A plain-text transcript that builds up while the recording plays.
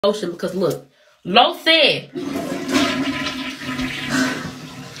lotion because look, Lo said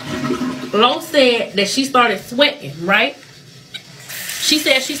that she started sweating, right? She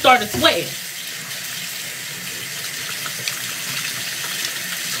said she started sweating.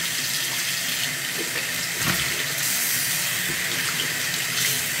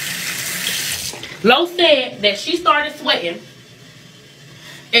 Lo said that she started sweating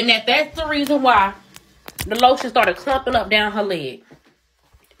and that's the reason why the lotion started clumping up down her leg.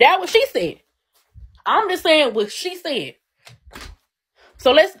 That's what she said. I'm just saying what she said.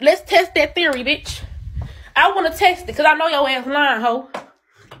 So let's test that theory, bitch. I want to test it because I know your ass lying, ho.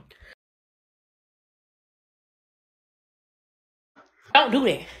 Don't do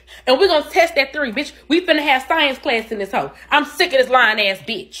that. And we're going to test that theory, bitch. We finna have science class in this hoe. I'm sick of this lying ass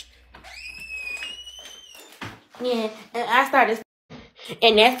bitch. Yeah, and I started,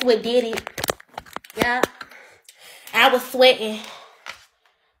 and that's what did it. Yeah. I was sweating.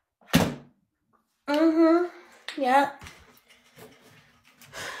 Yeah.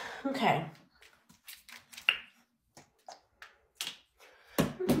 Okay.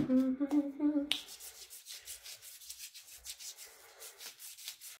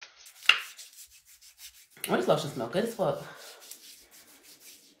 Oh, this lotion smells good as fuck.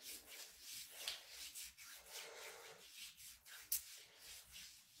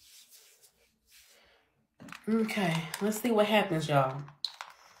 Okay, let's see what happens, y'all.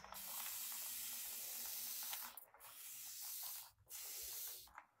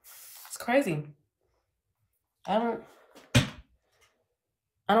 It's crazy. I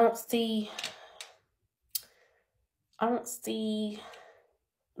don't see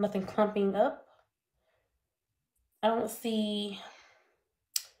nothing clumping up. I don't see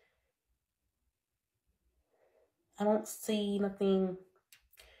nothing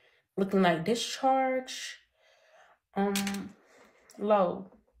looking like discharge. Low.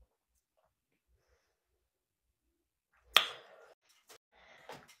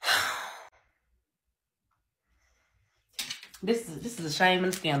 This is a shame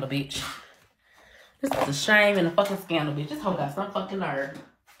and a scandal, bitch. This is a shame and a fucking scandal, bitch. This hoe got some fucking nerve.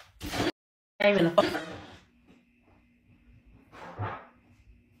 Shame and a fucking nerve.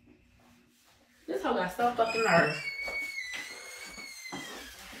 This hoe got some fucking nerve.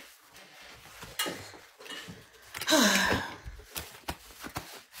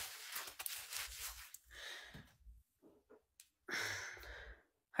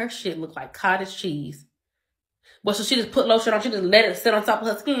 Her shit look like cottage cheese. But so she just put lotion on, she just let it sit on top of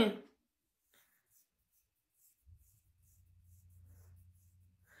her skin.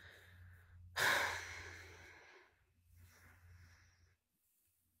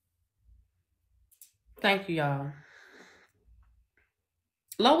 Thank you, y'all.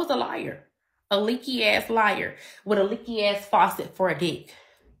 Lo was a liar. A leaky ass liar with a leaky ass faucet for a dick.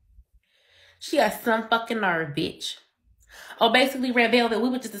 She got some fucking nerve, bitch. Oh, basically, Red Velvet, we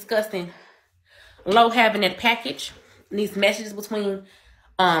were just discussing Lo having that package, these messages between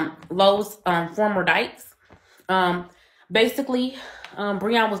Lo's former dykes. Basically,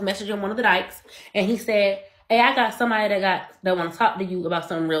 Breon was messaging one of the dykes, and he said, "Hey, I got somebody that want to talk to you about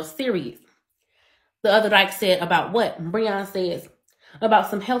something real serious." The other dyke said, "About what?" Breon says,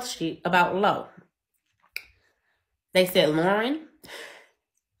 "About some health shit about Lo." They said, "Lauren,"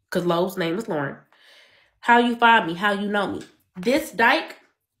 because Lo's name is Lauren. "How you find me? How you know me?" This dyke,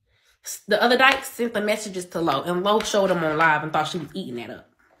 the other dyke sent the messages to Lo, and Lo showed them on live and thought she was eating that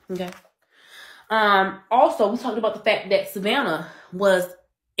up. Okay. Also, we talked about the fact that Savannah was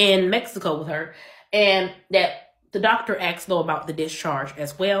in Mexico with her, and that the doctor asked Lo about the discharge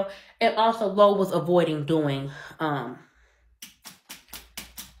as well. And also, Lo was avoiding doing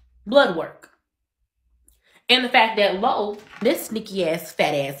blood work. And the fact that Lo, this sneaky ass,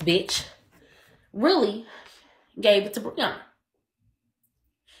 fat ass bitch, really gave it to Breon.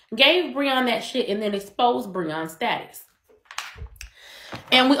 Gave Breon that shit and then exposed Breon's status.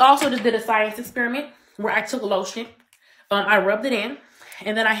 And we also just did a science experiment where I took a lotion, I rubbed it in,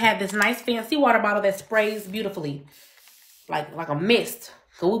 and then I had this nice fancy water bottle that sprays beautifully, like a mist.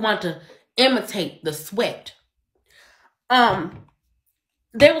 So we want to imitate the sweat.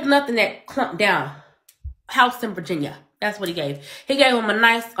 There was nothing that clumped down. House in Virginia. That's what he gave. He gave him a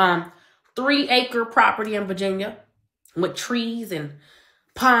nice 3-acre property in Virginia with trees and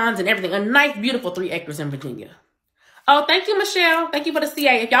ponds and everything. A nice, beautiful 3 acres in Virginia. Oh, thank you, Michelle. Thank you for the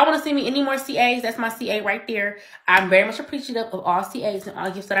CA. If y'all want to send me any more CAs, that's my CA right there. I'm very much appreciative of all CAs and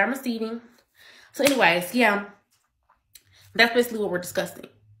all gifts that I'm receiving. So anyways, yeah, that's basically what we're discussing.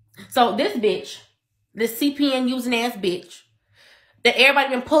 So this bitch, this CPN using ass bitch, that everybody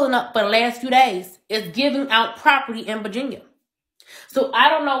been pulling up for the last few days, is giving out property in Virginia. So I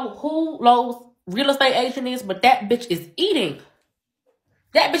don't know who Lowe's real estate agent is, but that bitch is eating.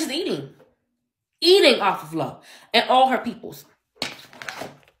 That bitch is eating. Eating off of Lowe and all her peoples.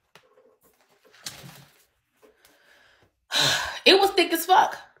 It was thick as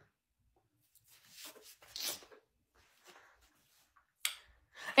fuck.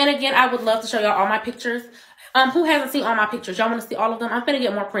 And again, I would love to show y'all all my pictures. Who hasn't seen all my pictures? Y'all want to see all of them? I'm finna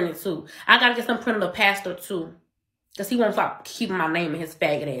get more printed too. I gotta get some printed of Pastor too. Because he won't stop keeping my name in his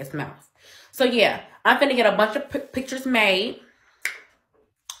faggot ass mouth. So yeah, I'm finna get a bunch of pictures made.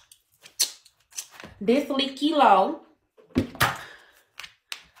 This leaky low.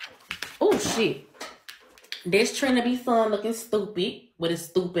 Oh shit. This Trinity son looking stupid with his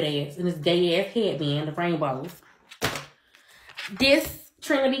stupid ass and his gay ass headband, the rainbows. This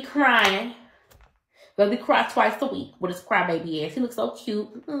Trinity crying. Baby cry twice a week with his crybaby ass. He looks so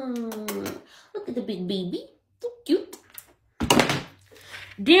cute. Look at the big baby. So cute.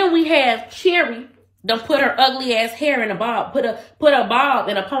 Then we have Cherry. Done put her ugly ass hair in a bob. Put a bob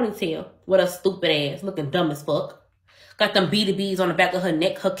in a ponytail with her stupid ass. Looking dumb as fuck. Got them beads on the back of her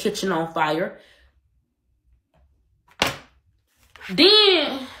neck. Her kitchen on fire.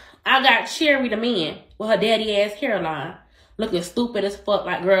 Then I got Cherry the man with her daddy ass hairline. Looking stupid as fuck.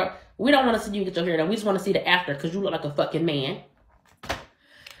 Like, girl, we don't want to see you get your hair done. We just want to see the after because you look like a fucking man.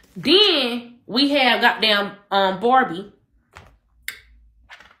 Then we have goddamn Barbie.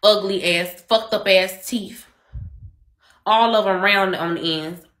 Ugly ass, fucked up ass teeth. All of them round on the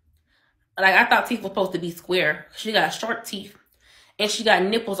ends. Like, I thought teeth were supposed to be square. She got short teeth. And she got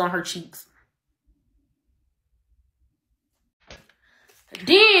nipples on her cheeks.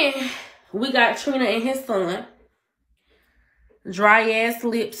 Then we got Trina and his son. Dry ass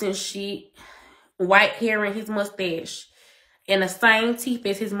lips and shit. White hair and his mustache. And the same teeth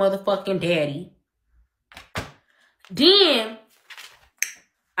as his motherfucking daddy. Then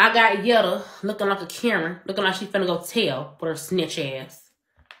I got Yetta looking like a Karen. Looking like she finna go tell with her snitch ass.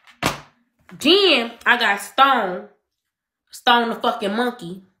 Then I got Stone. Stone the fucking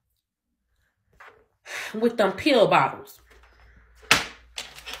monkey. With them pill bottles.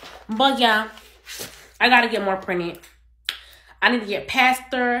 But yeah, I gotta get more printed. I need to get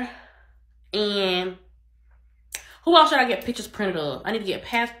Pastor and who else should I get pictures printed of? I need to get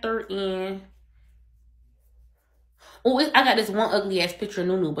Pastor and oh, I got this one ugly ass picture of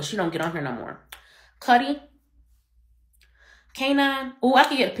Nunu, but she don't get on here no more. Cuddy, K9. Oh, I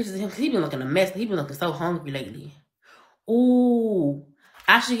can get pictures of him because he been looking a mess. He been looking so hungry lately. Oh,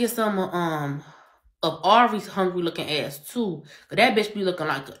 I should get some of Ari's hungry looking ass too. Cause that bitch be looking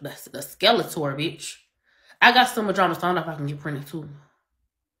like the Skeletor bitch. I got some of Drama, so I don't know if I can get printed too.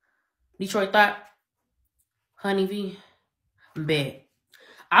 Detroit Thought. Honey V. Bet.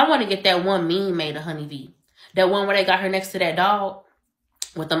 I want to get that one meme made of Honey V. That one where they got her next to that dog.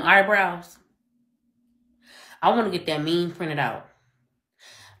 With them eyebrows. I want to get that meme printed out.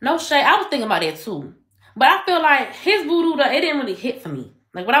 No shade. I was thinking about that too. But I feel like his voodoo, it didn't really hit for me.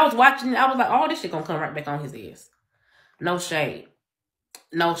 Like when I was watching it, I was like, oh, this shit gonna come right back on his ass. No shade.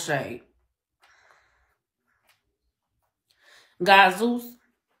 No shade. God Zeus.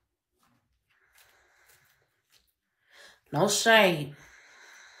 No shade.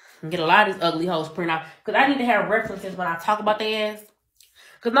 Get a lot of these ugly hoes printed out. Because I need to have references when I talk about their ass.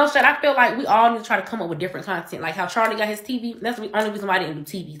 Because no shade, I feel like we all need to try to come up with different content. Like how Charlie got his TV. That's the only reason why I didn't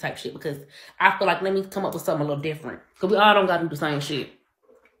do TV type shit. Because I feel like let me come up with something a little different. Because we all don't got to do the same shit.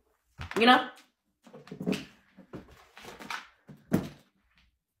 You know?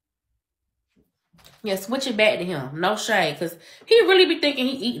 Yeah, switch it back to him. No shade. Because he really be thinking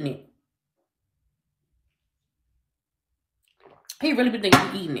he eating it. He really be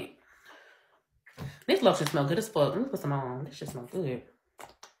thinking he eating it. This lotion smell good as fuck. Let me put some on. This shit smell good.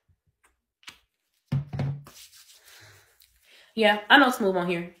 Yeah, I know Smooth on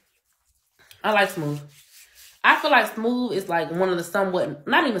here. I like Smooth. I feel like Smooth is like one of the somewhat,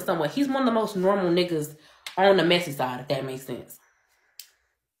 not even somewhat, he's one of the most normal niggas on the messy side, if that makes sense.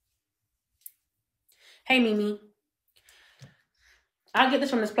 Hey, Mimi. I get this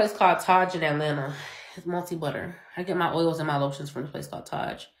from this place called Taj in Atlanta. It's multi-butter. I get my oils and my lotions from this place called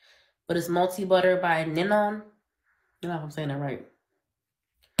Taj. But it's multi-butter by Ninon. I don't know if I'm saying that right.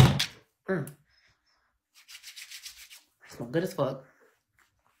 Smell good as fuck.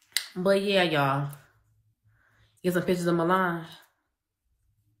 But yeah, y'all. Get some pictures of Milan.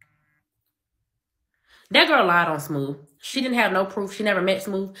 That girl lied on Smooth. She didn't have no proof. She never met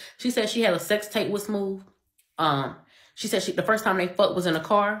Smooth. She said she had a sex tape with Smooth. She said the first time they fucked was in a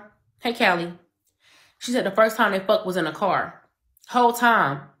car. Hey, Callie. She said the first time they fucked was in a car. Whole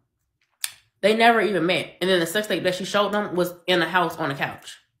time, They never even met. And then the sex tape that she showed them was in the house on the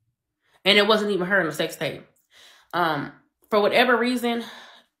couch. And it wasn't even her in the sex tape. For whatever reason,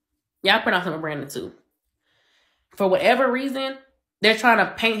 yeah, I pronounce him Brandon too. For whatever reason, they're trying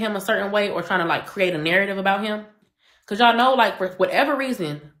to paint him a certain way or trying to like create a narrative about him. Because y'all know, like, for whatever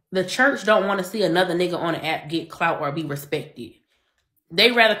reason, the church don't want to see another nigga on the app get clout or be respected.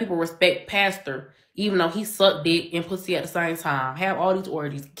 They rather people respect pastor, even though he sucked dick and pussy at the same time, have all these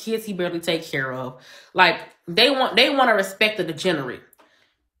orgies, kids he barely take care of. Like, they want to respect the degenerate.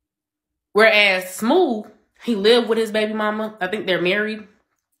 Whereas Smooth, he lived with his baby mama. I think they're married.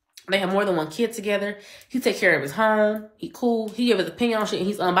 They have more than one kid together. He take care of his home. He cool. He give his opinion on shit and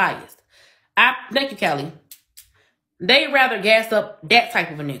he's unbiased. Thank you, Callie. They rather gas up that type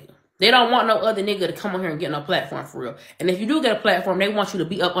of a nigga. They don't want no other nigga to come on here and get no platform for real. And if you do get a platform, they want you to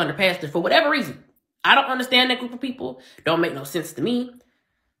be up under pastor for whatever reason. I don't understand that group of people. Don't make no sense to me.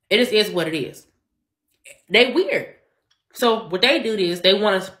 It just is what it is. They weird. So what they do is they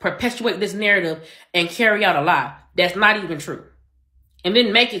want to perpetuate this narrative and carry out a lie that's not even true. And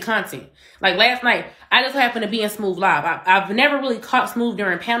then make it content. Like last night, I just happened to be in Smooth Live. I've never really caught Smooth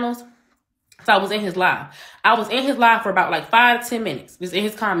during panels. So I was in his live. I was in his live for about like 5 to 10 minutes. Just in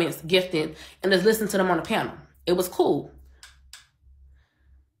his comments, gifting, and just listening to them on the panel. It was cool.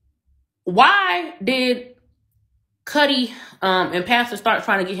 Why did Cuddy and Pastor start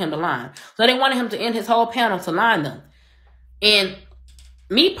trying to get him to line? So they wanted him to end his whole panel to line them. And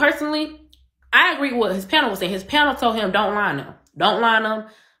me personally, I agree with what his panel was saying. His panel told him, don't line them. Don't line them.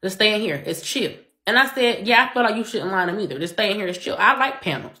 Just stay in here. It's chill. And I said, yeah, I feel like you shouldn't line them either. Just stay in here. It's chill. I like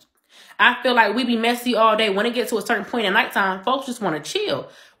panels. I feel like we be messy all day. When it gets to a certain point at nighttime, folks just want to chill.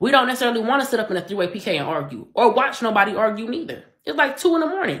 We don't necessarily want to sit up in a three-way PK and argue. Or watch nobody argue neither. It's like 2 in the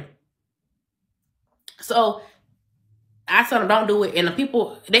morning. So I told them, don't do it. And the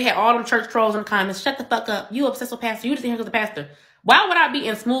people, they had all them church trolls in the comments. Shut the fuck up. You obsessed with pastor. You just in here because of pastor. Why would I be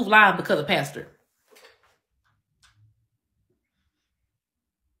in Smooth Live because of pastor?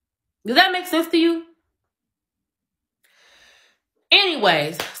 Does that make sense to you?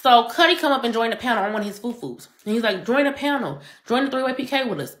 Anyways, so Cuddy come up and join the panel on one of his foo-foos. And he's like, join the panel. Join the three-way PK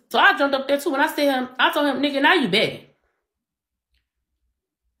with us. So I jumped up there too. And I told him, nigga, now you begging.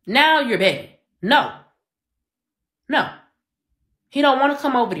 Now you're begging. No. He don't want to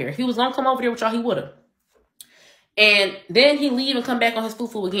come over there. If he was going to come over there with y'all, he would have. And then he leave and come back on his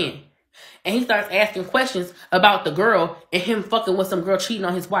foo-foo again. And he starts asking questions about the girl and him fucking with some girl cheating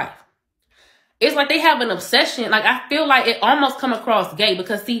on his wife. It's like they have an obsession. Like, I feel like it almost come across gay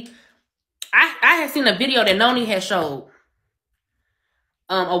because, see, I had seen a video that Noni had showed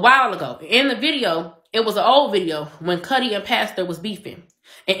a while ago. In the video, it was an old video when Cuddy and Pastor was beefing.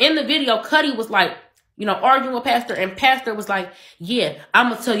 And in the video, Cuddy was like, you know, arguing with Pastor. And Pastor was like, yeah, I'm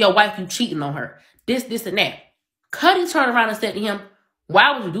going to tell your wife you cheating on her. This, and that. Cuddy turned around and said to him,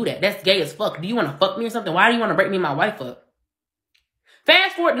 why would you do that? That's gay as fuck. Do you want to fuck me or something? Why do you want to break me and my wife up?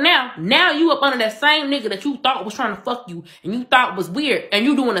 Fast forward to now. Now you up under that same nigga that you thought was trying to fuck you and you thought was weird and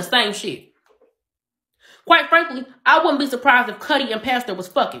you doing the same shit. Quite frankly, I wouldn't be surprised if Cuddy and Pastor was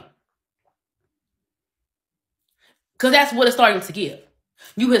fucking. Because that's what it's starting to give.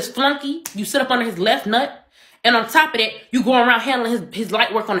 You his flunky, you sit up under his left nut, and on top of that, you going around handling his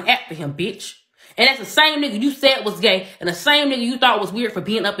light work on the app for him, bitch. And that's the same nigga you said was gay and the same nigga you thought was weird for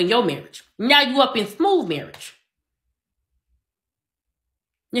being up in your marriage. Now you up in Smooth marriage.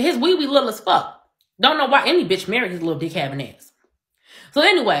 Yeah, his wee little as fuck. Don't know why any bitch married his little dick having ass. So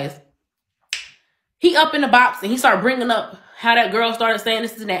anyways, he up in the box and he started bringing up how that girl started saying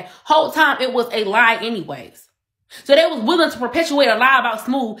this and that. Whole time it was a lie anyways. So they was willing to perpetuate a lie about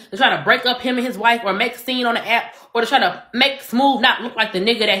Smooth to try to break up him and his wife or make a scene on the app or to try to make Smooth not look like the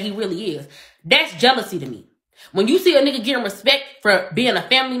nigga that he really is. That's jealousy to me. When you see a nigga getting respect for being a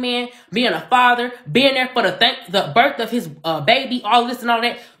family man, being a father, being there for the birth of his baby, all this and all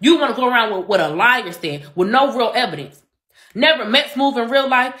that, you want to go around with what a liar said with no real evidence. Never met Smooth in real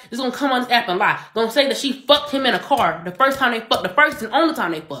life. Just gonna come on this app and lie. Gonna say that she fucked him in a car the first time they fucked, the first and only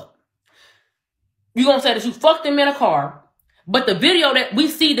time they fucked. You gonna say that you fucked him in a car, but the video that we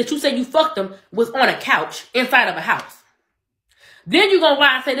see that you said you fucked him was on a couch inside of a house. Then you gonna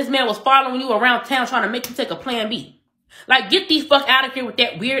lie and say this man was following you around town trying to make you take a plan B. Like, get these fuck out of here with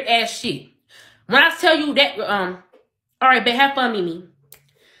that weird ass shit. When I tell you that, all right, babe, have fun, Mimi.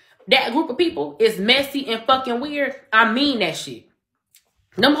 That group of people is messy and fucking weird. I mean that shit.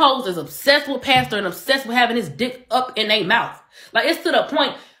 Them hoes is obsessed with Pastor and obsessed with having his dick up in their mouth. Like, it's to the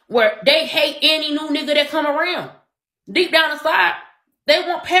point where they hate any new nigga that come around. Deep down inside, they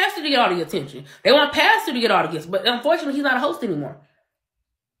want Pastor to get all the attention. They want Pastor to get all the gifts. But unfortunately, he's not a host anymore.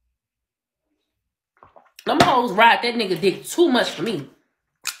 Them hoes ride that nigga dick too much for me.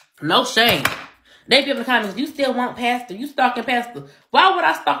 No shame. They be in the comments, you still want pastor? You stalking pastor? Why would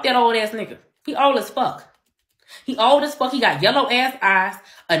I stalk that old ass nigga? He old as fuck. He old as fuck. He got yellow ass eyes,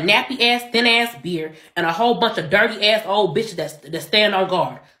 a nappy ass, thin ass beard, and a whole bunch of dirty ass old bitches that stand on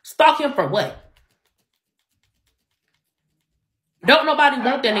guard. Stalk him for what? Don't nobody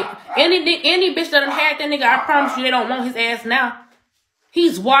want that nigga. Any bitch that done had that nigga, I promise you they don't want his ass now.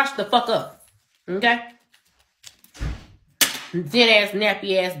 He's washed the fuck up. Okay? Thin ass,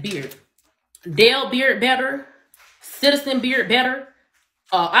 nappy ass beard. Dale beard better. Citizen beard better.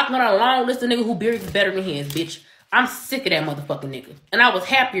 I can go on a long list of niggas who beards is better than his, bitch. I'm sick of that motherfucking nigga. And I was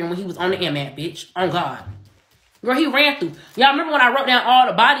happier when he was on the MAT, bitch. On God. Girl, he ran through. Y'all remember when I wrote down all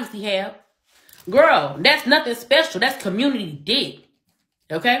the bodies he had? Girl, that's nothing special. That's community dick.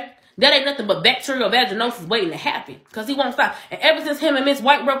 Okay? That ain't nothing but bacterial vaginosis waiting to happen. Because he won't stop. And ever since him and Miss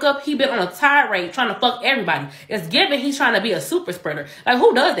White broke up, he been on a tirade trying to fuck everybody. It's given he's trying to be a super spreader. Like,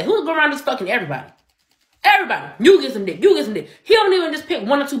 who does that? Who's going around just fucking everybody? Everybody. You get some dick. You get some dick. He don't even just pick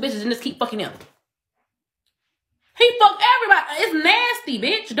one or two bitches and just keep fucking them. He fuck everybody. It's nasty,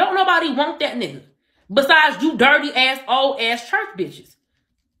 bitch. Don't nobody want that nigga. Besides you dirty ass, old ass church bitches.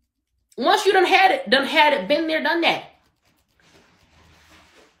 Once you done had it, been there, done that.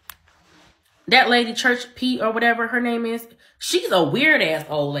 That lady, Church P or whatever her name is, she's a weird ass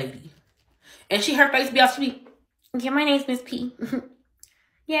old lady. And her face be out, she be, yeah, my name's Miss P.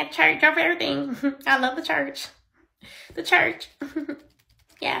 Yeah, church over everything. I love the church. The church.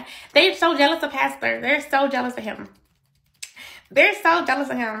 Yeah. They're so jealous of Pastor. They're so jealous of him. They're so jealous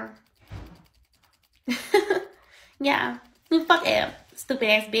of him. Yeah. Fuck him. Stupid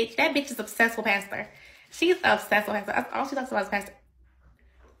ass bitch. That bitch is obsessed with Pastor. She's obsessed with Pastor. That's all she talks about is Pastor.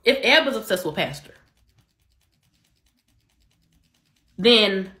 If Eb was obsessed with Pastor,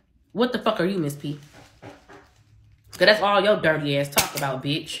 then what the fuck are you, Miss P? Because that's all your dirty ass talk about,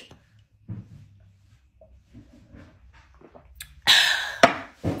 bitch.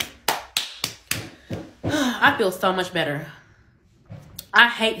 I feel so much better. I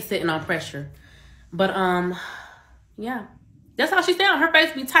hate sitting on pressure. But, yeah. That's how she sound. Her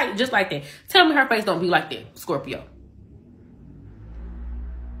face be tight just like that. Tell me her face don't be like that, Scorpio.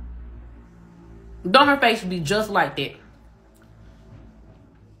 Don't her face be just like that?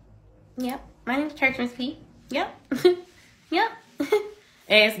 Yep. My name's Church Miss P. Yep. Yep.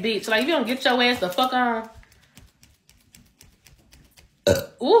 Ass bitch. Like, if you don't get your ass the fuck on.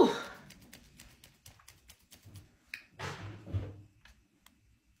 Ooh.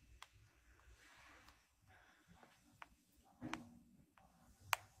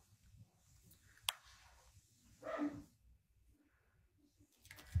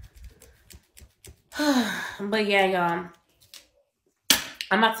 But yeah, y'all.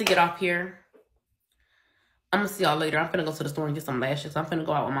 I'm about to get off here. I'm gonna see y'all later. I'm finna go to the store and get some lashes. I'm finna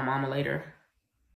go out with my mama later.